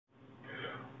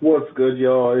What's good,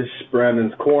 y'all? It's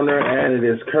Brandon's Corner, and it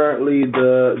is currently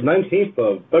the 19th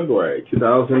of February,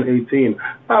 2018.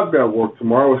 I've got work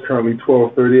tomorrow. It's currently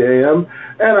 12:30 a.m.,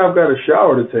 and I've got a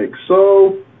shower to take.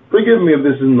 So, forgive me if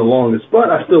this isn't the longest, but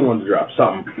I still wanted to drop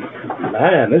something.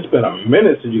 Man, it's been a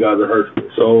minute since you guys have heard from me.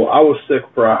 So, I was sick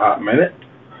for a hot minute.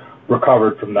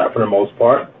 Recovered from that for the most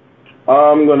part.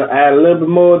 I'm going to add a little bit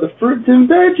more of the fruits and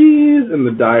veggies in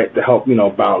the diet to help,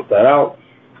 balance that out.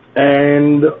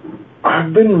 And I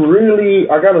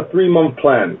got a 3-month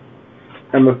plan.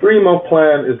 And the 3-month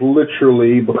plan is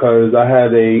literally because I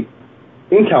had a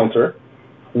encounter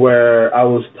where I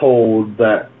was told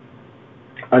that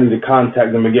I need to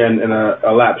contact them again in a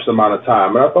elapsed amount of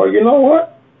time. And I thought, you know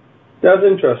what? That's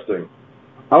interesting.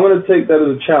 I'm going to take that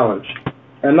as a challenge.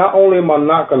 And not only am I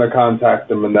not going to contact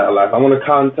them in that life, I want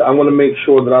to make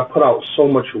sure that I put out so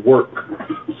much work,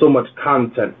 so much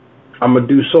content. I'm going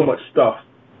to do so much stuff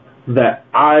that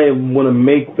I want to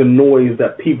make the noise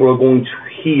that people are going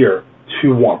to hear to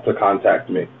want to contact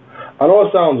me. I know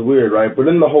it sounds weird, right? But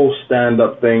in the whole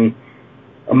stand-up thing,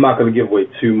 I'm not going to give away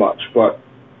too much, but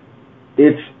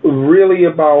it's really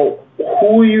about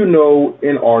who you know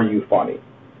and are you funny.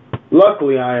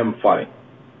 Luckily, I am funny.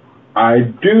 I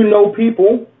do know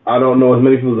people. I don't know as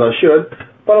many people as I should,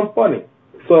 but I'm funny.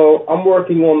 So I'm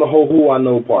working on the whole who I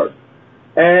know part.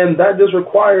 And that just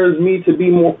requires me to be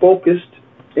more focused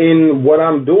in what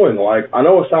I'm doing. Like, I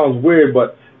know it sounds weird,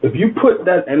 but if you put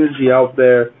that energy out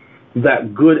there,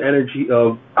 that good energy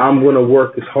of I'm going to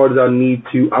work as hard as I need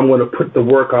to, I'm going to put the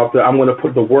work out there, I'm going to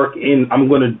put the work in, I'm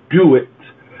going to do it,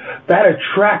 that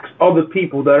attracts other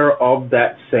people that are of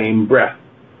that same breath,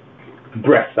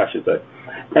 I should say.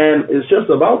 And it's just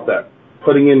about that,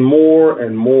 putting in more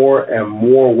and more and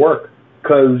more work,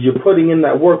 because you're putting in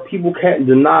that work. People can't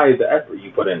deny the effort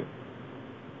you put in.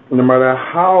 No matter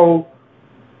how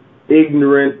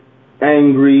ignorant,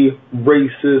 angry,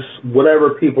 racist,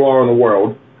 whatever people are in the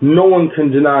world, no one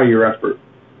can deny your effort.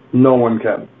 No one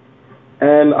can.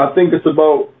 And I think it's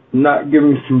about not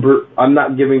giving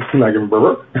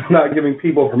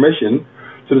people permission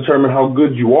to determine how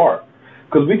good you are,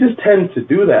 because we just tend to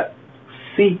do that,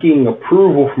 seeking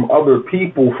approval from other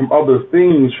people, from other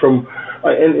things,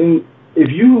 and if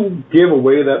you give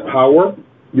away that power,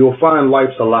 you'll find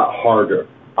life's a lot harder,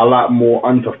 a lot more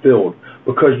unfulfilled,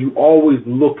 because you always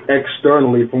look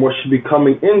externally from what should be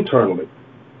coming internally.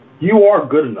 You are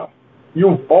good enough.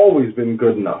 You've always been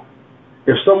good enough.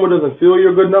 If someone doesn't feel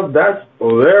you're good enough, that's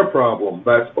their problem.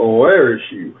 That's their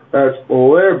issue. That's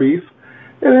their beef.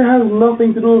 And it has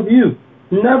nothing to do with you.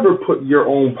 Never put your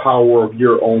own power of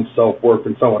your own self-worth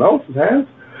in someone else's hands,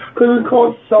 because it's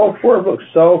called self-worth. Look,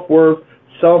 self-worth,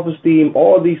 self-esteem,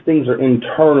 all of these things are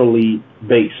internally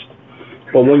based.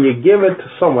 But when you give it to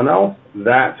someone else,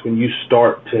 that's when you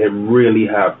start to really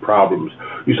have problems.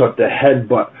 You start to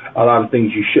headbutt a lot of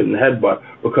things you shouldn't headbutt,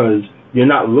 because you're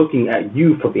not looking at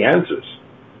you for the answers.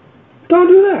 Don't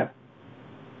do that.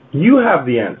 You have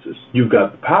the answers. You've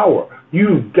got the power.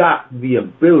 You've got the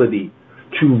ability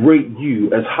to rate you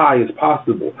as high as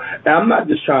possible. And I'm not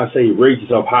just trying to say rate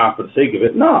yourself high for the sake of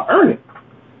it. No, earn it.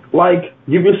 Like,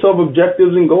 give yourself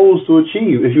objectives and goals to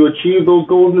achieve. If you achieve those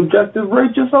goals and objectives,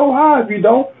 rate yourself high. If you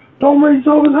don't rate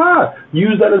yourself as high.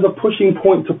 Use that as a pushing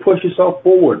point to push yourself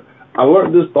forward. I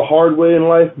learned this the hard way in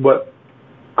life, but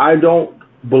I don't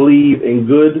believe in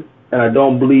good and I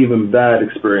don't believe in bad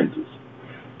experiences.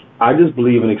 I just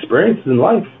believe in experiences in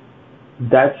life.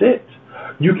 That's it.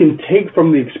 You can take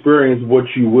from the experience what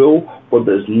you will, but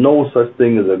there's no such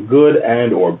thing as a good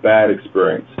and or bad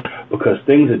experience, because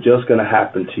things are just going to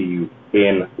happen to you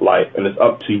in life, and it's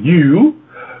up to you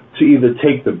to either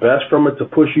take the best from it to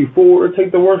push you forward or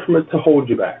take the worst from it to hold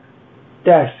you back.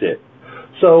 That's it.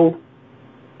 So,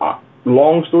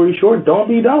 long story short, don't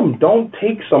be dumb. Don't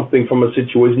take something from a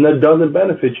situation that doesn't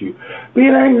benefit you.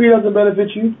 Being angry doesn't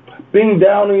benefit you. Being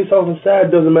down on yourself and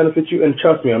sad doesn't benefit you. And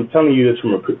trust me, I'm telling you this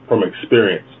from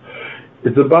experience.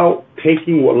 It's about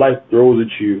taking what life throws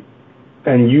at you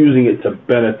and using it to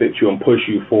benefit you and push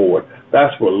you forward.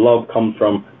 That's where love comes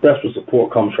from. That's where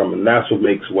support comes from. And that's what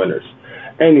makes winners.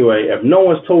 Anyway, if no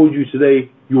one's told you today,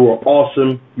 you are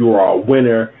awesome, you are a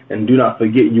winner, and do not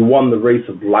forget you won the race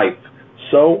of life.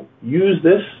 So use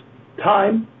this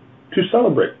time to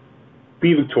celebrate.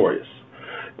 Be victorious.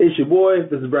 It's your boy,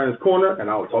 this is Brandon's Corner, and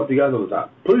I will talk to you guys all the time.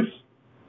 Peace.